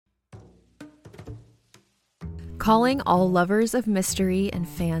Calling all lovers of mystery and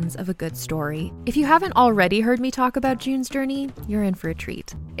fans of a good story. If you haven't already heard me talk about June's Journey, you're in for a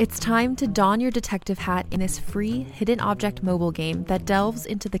treat. It's time to don your detective hat in this free hidden object mobile game that delves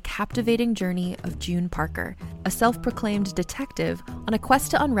into the captivating journey of June Parker, a self-proclaimed detective on a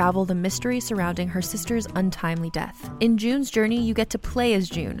quest to unravel the mystery surrounding her sister's untimely death. In June's Journey, you get to play as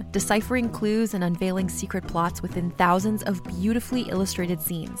June, deciphering clues and unveiling secret plots within thousands of beautifully illustrated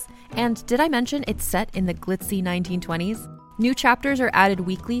scenes. And did I mention it's set in the glitzy 1920s? New chapters are added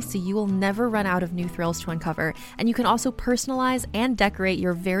weekly, so you will never run out of new thrills to uncover, and you can also personalize and decorate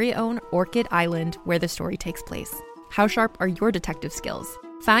your very own Orchid Island where the story takes place. How sharp are your detective skills?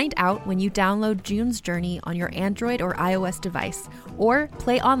 Find out when you download June's Journey on your Android or iOS device, or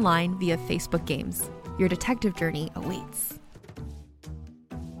play online via Facebook Games. Your detective journey awaits.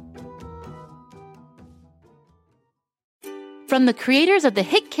 From the creators of the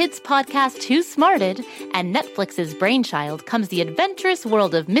hit kids podcast Too Smarted and Netflix's Brainchild comes the adventurous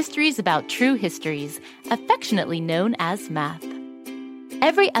world of mysteries about true histories, affectionately known as math.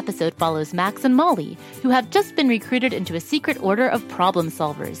 Every episode follows Max and Molly, who have just been recruited into a secret order of problem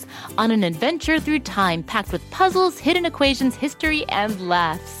solvers, on an adventure through time packed with puzzles, hidden equations, history, and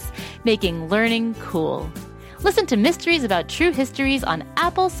laughs, making learning cool. Listen to Mysteries About True Histories on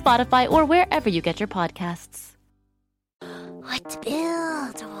Apple, Spotify, or wherever you get your podcasts. What to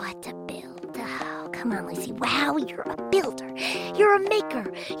build? Oh, come on, Lucy. Wow, you're a builder. You're a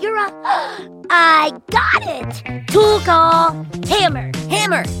maker. I got it! Tool call. Hammer.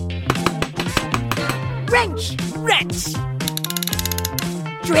 Wrench.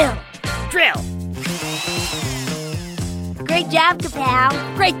 Drill. Great job,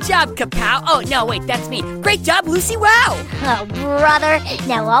 Kapow. Great job, Kapow. Oh, no, wait, that's me. Great job, Lucy. Wow. Oh, brother.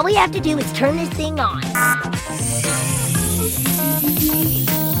 Now all we have to do is turn this thing on.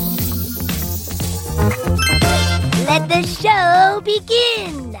 Let the show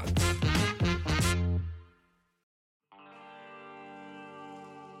begin!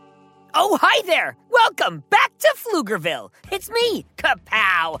 Oh, hi there. Welcome back to Pflugerville. It's me,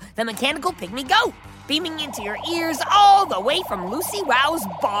 Kapow, the mechanical pygmy goat, beaming into your ears all the way from Lucy Wow's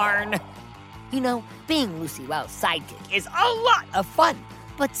barn. You know, being Lucy Wow's sidekick is a lot of fun,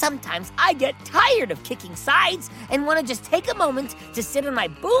 but sometimes I get tired of kicking sides and want to just take a moment to sit on my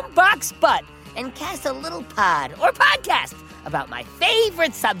boombox butt and cast a little pod or podcast about my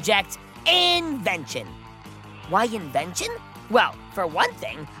favorite subject, invention. Why invention? Well, for one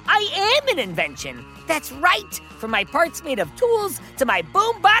thing, I am an invention. That's right. From my parts made of tools to my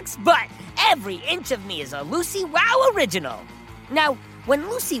boombox butt, every inch of me is a Lucy Wow original. Now, when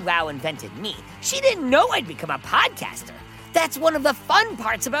Lucy Wow invented me, she didn't know I'd become a podcaster. That's one of the fun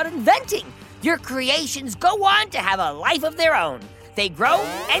parts about inventing. Your creations go on to have a life of their own. They grow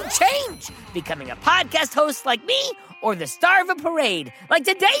and change, becoming a podcast host like me or the star of a parade like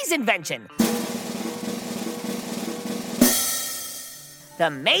today's invention. The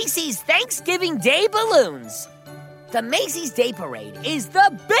Macy's Thanksgiving Day Balloons. The Macy's Day Parade is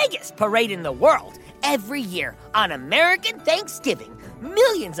the biggest parade in the world. Every year on American Thanksgiving,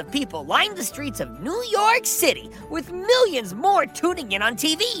 millions of people line the streets of New York City, with millions more tuning in on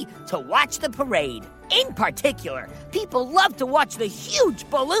TV to watch the parade. In particular, people love to watch the huge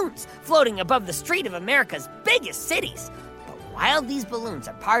balloons floating above the street of America's biggest cities. But while these balloons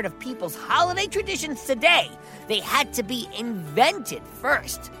are part of people's holiday traditions today, they had to be invented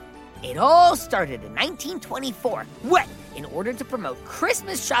first. It all started in 1924 when, in order to promote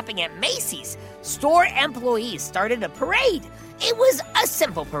Christmas shopping at Macy's, store employees started a parade. It was a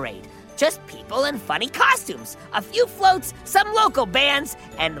simple parade. Just people in funny costumes, a few floats, some local bands,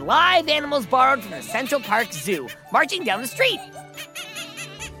 and live animals borrowed from the Central Park Zoo, marching down the street.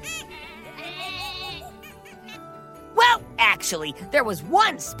 Well, actually, there was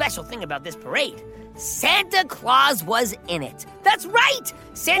one special thing about this parade. Santa Claus was in it. That's right!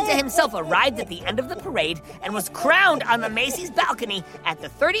 Santa himself arrived at the end of the parade and was crowned on the Macy's balcony at the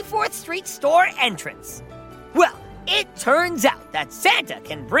 34th Street store entrance. Well, it turns out that Santa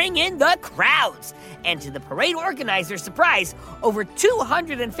can bring in the crowds. And to the parade organizers' surprise, over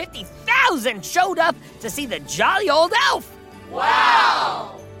 250,000 showed up to see the jolly old elf.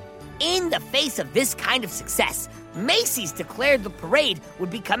 Wow! In the face of this kind of success, Macy's declared the parade would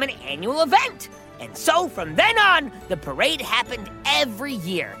become an annual event. And so from then on, the parade happened every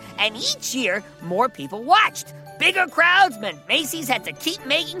year. And each year, more people watched. Bigger crowds meant Macy's had to keep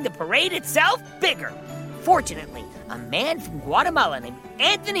making the parade itself bigger. Fortunately, a man from Guatemala named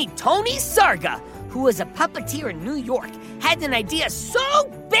Anthony Tony Sarga, who was a puppeteer in New York, had an idea so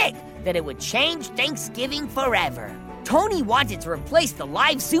big that it would change Thanksgiving forever. Tony wanted to replace the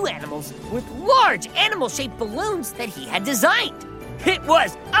live zoo animals with large animal-shaped balloons that he had designed. It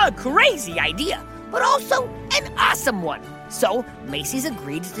was a crazy idea, but also an awesome one. So Macy's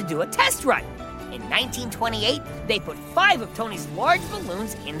agreed to do a test run. In 1928, they put 5 of Tony's large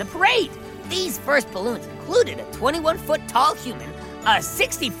balloons in the parade. These first balloons included a 21-foot-tall human, a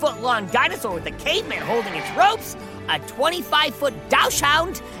 60-foot-long dinosaur with a caveman holding its ropes, a 25-foot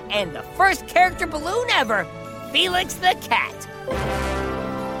dachshund, and the first character balloon ever, Felix the cat.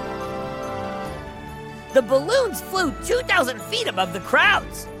 The balloons flew 2,000 feet above the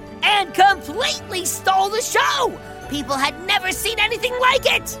crowds and completely stole the show. People had never seen anything like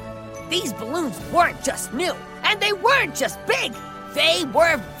it. These balloons weren't just new, and they weren't just big. They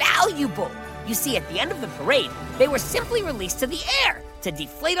were valuable. You see, at the end of the parade, they were simply released to the air to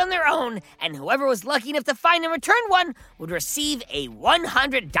deflate on their own, and whoever was lucky enough to find and return one would receive a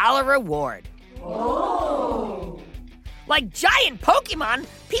 $100 reward. Whoa! Like giant Pokemon,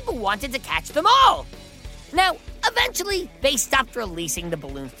 people wanted to catch them all. Now, eventually, they stopped releasing the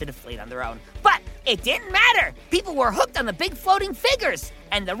balloons to deflate on their own. But it didn't matter. People were hooked on the big floating figures.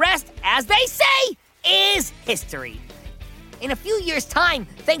 And the rest, as they say, is history. In a few years' time,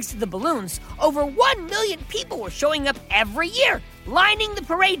 thanks to the balloons, over 1 million people were showing up every year, lining the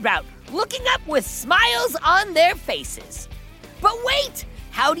parade route, looking up with smiles on their faces. But wait,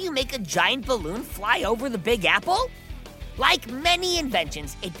 how do you make a giant balloon fly over the Big Apple? Like many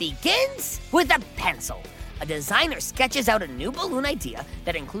inventions, it begins with a pencil. A designer sketches out a new balloon idea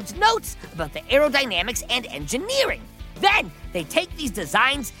that includes notes about the aerodynamics and engineering. Then, they take these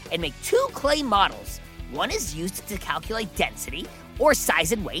designs and make 2 clay models. One is used to calculate density, or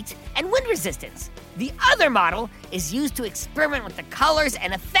size and weight, and wind resistance. The other model is used to experiment with the colors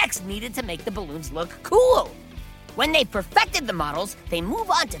and effects needed to make the balloons look cool. When they perfected the models, they move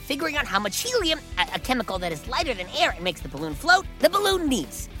on to figuring out how much helium, a chemical that is lighter than air and makes the balloon float, the balloon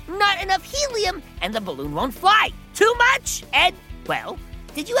needs. Not enough helium, and the balloon won't fly. Too much, and, well,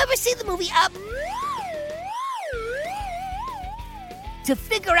 did you ever see the movie Up? To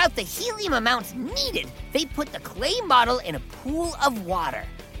figure out the helium amounts needed, they put the clay model in a pool of water.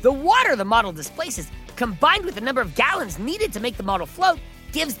 The water the model displaces, combined with the number of gallons needed to make the model float,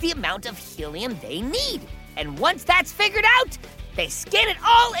 gives the amount of helium they need. And once that's figured out, they scan it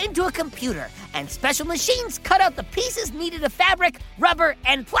all into a computer, and special machines cut out the pieces needed of fabric, rubber,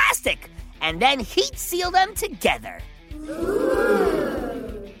 and plastic, and then heat seal them together.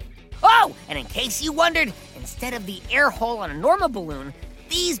 Oh, and in case you wondered, instead of the air hole on a normal balloon,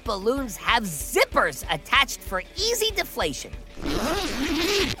 these balloons have zippers attached for easy deflation.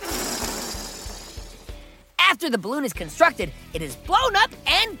 After the balloon is constructed, it is blown up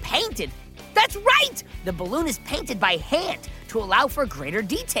and painted. That's right! The balloon is painted by hand to allow for greater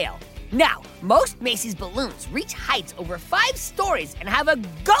detail. Now, most Macy's balloons reach heights over 5 stories and have a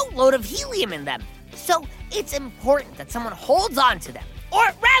goatload of helium in them. So it's important that someone holds on to them. Or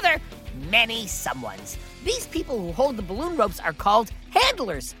rather, many someones. These people who hold the balloon ropes are called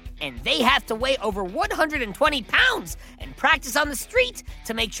handlers, and they have to weigh over 120 pounds and practice on the street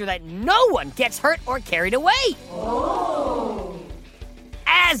to make sure that no one gets hurt or carried away. Oh.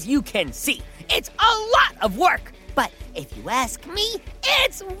 As you can see, it's a lot of work, but if you ask me,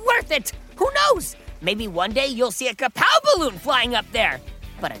 it's worth it. Who knows? Maybe one day you'll see a Kapow balloon flying up there.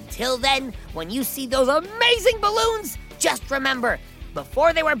 But until then, when you see those amazing balloons, just remember,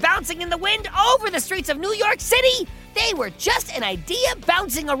 before they were bouncing in the wind over the streets of New York City, they were just an idea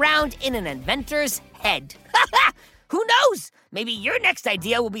bouncing around in an inventor's head. Who knows? Maybe your next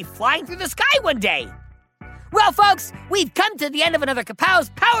idea will be flying through the sky one day. Well, folks, we've come to the end of another Kapow's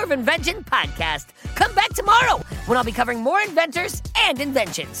Power of Invention podcast. Come back tomorrow when I'll be covering more inventors and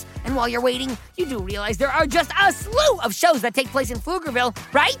inventions. And while you're waiting, you do realize there are just a slew of shows that take place in Pflugerville,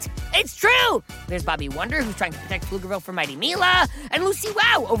 right? It's true! There's Bobby Wonder, who's trying to protect Pflugerville from Mighty Mila, and Lucy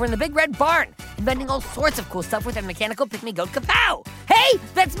Wow over in the Big Red Barn, inventing all sorts of cool stuff with her mechanical pygmy goat Kapow. Hey,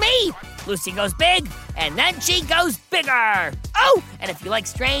 that's me! Lucy goes big, and then she goes bigger. Oh, and if you like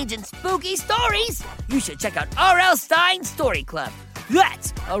strange and spooky stories, you should check out R.L. Stein's Story Club.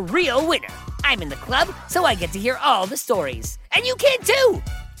 That's a real winner. I'm in the club, so I get to hear all the stories. And you can too!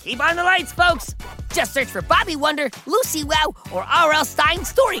 Keep on the lights, folks. Just search for Bobby Wonder, Lucy Wow, or R.L. Stein's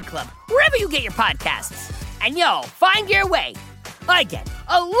Story Club, wherever you get your podcasts. And you'll find your way. I get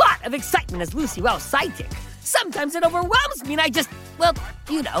a lot of excitement as Lucy Wow's sidekick. Sometimes it overwhelms me and I just, well,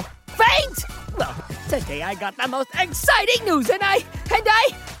 you know, faint. Well, today I got the most exciting news and I,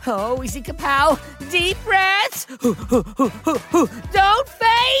 oh, easy Kapow, deep breaths. Don't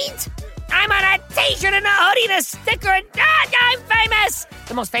faint. I'm on a t-shirt and a hoodie and a sticker, and I'm famous!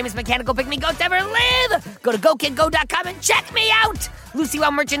 The most famous mechanical pick-me-goat to ever live! Go to GoKidGo.com and check me out! Lucy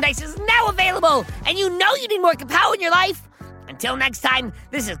Wow merchandise is now available, and you know you need more Kapow in your life! Until next time,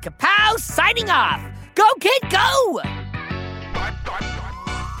 this is Kapow signing off! Go Kid Go!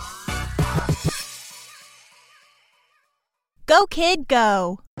 Go Kid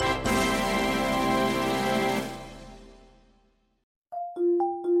Go!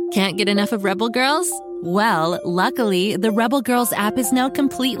 Can't get enough of Rebel Girls? Well, luckily, the Rebel Girls app is now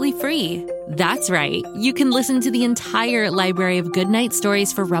completely free. That's right. You can listen to the entire library of goodnight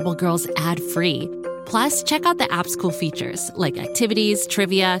stories for Rebel Girls ad-free. Plus, check out the app's cool features like activities,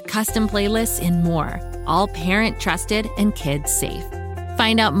 trivia, custom playlists, and more. All parent-trusted and kids-safe.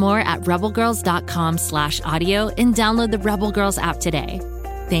 Find out more at rebelgirls.com/audio and download the Rebel Girls app today.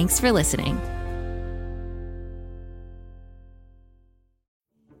 Thanks for listening.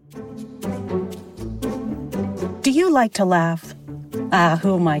 Do you like to laugh?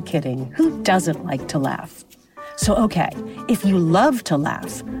 Who am I kidding? Who doesn't like to laugh? So, okay, if you love to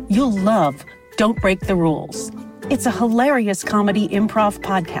laugh, you'll love Don't Break the Rules. It's a hilarious comedy improv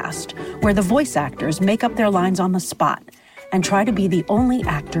podcast where the voice actors make up their lines on the spot and try to be the only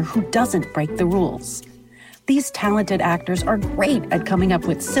actor who doesn't break the rules. These talented actors are great at coming up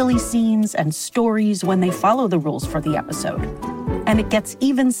with silly scenes and stories when they follow the rules for the episode. And it gets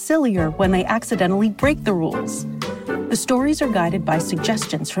even sillier when they accidentally break the rules. The stories are guided by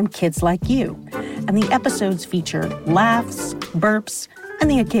suggestions from kids like you, and the episodes feature laughs, burps, and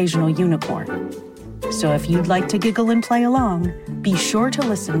the occasional unicorn. So if you'd like to giggle and play along, be sure to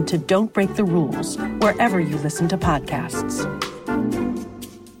listen to Don't Break the Rules wherever you listen to podcasts.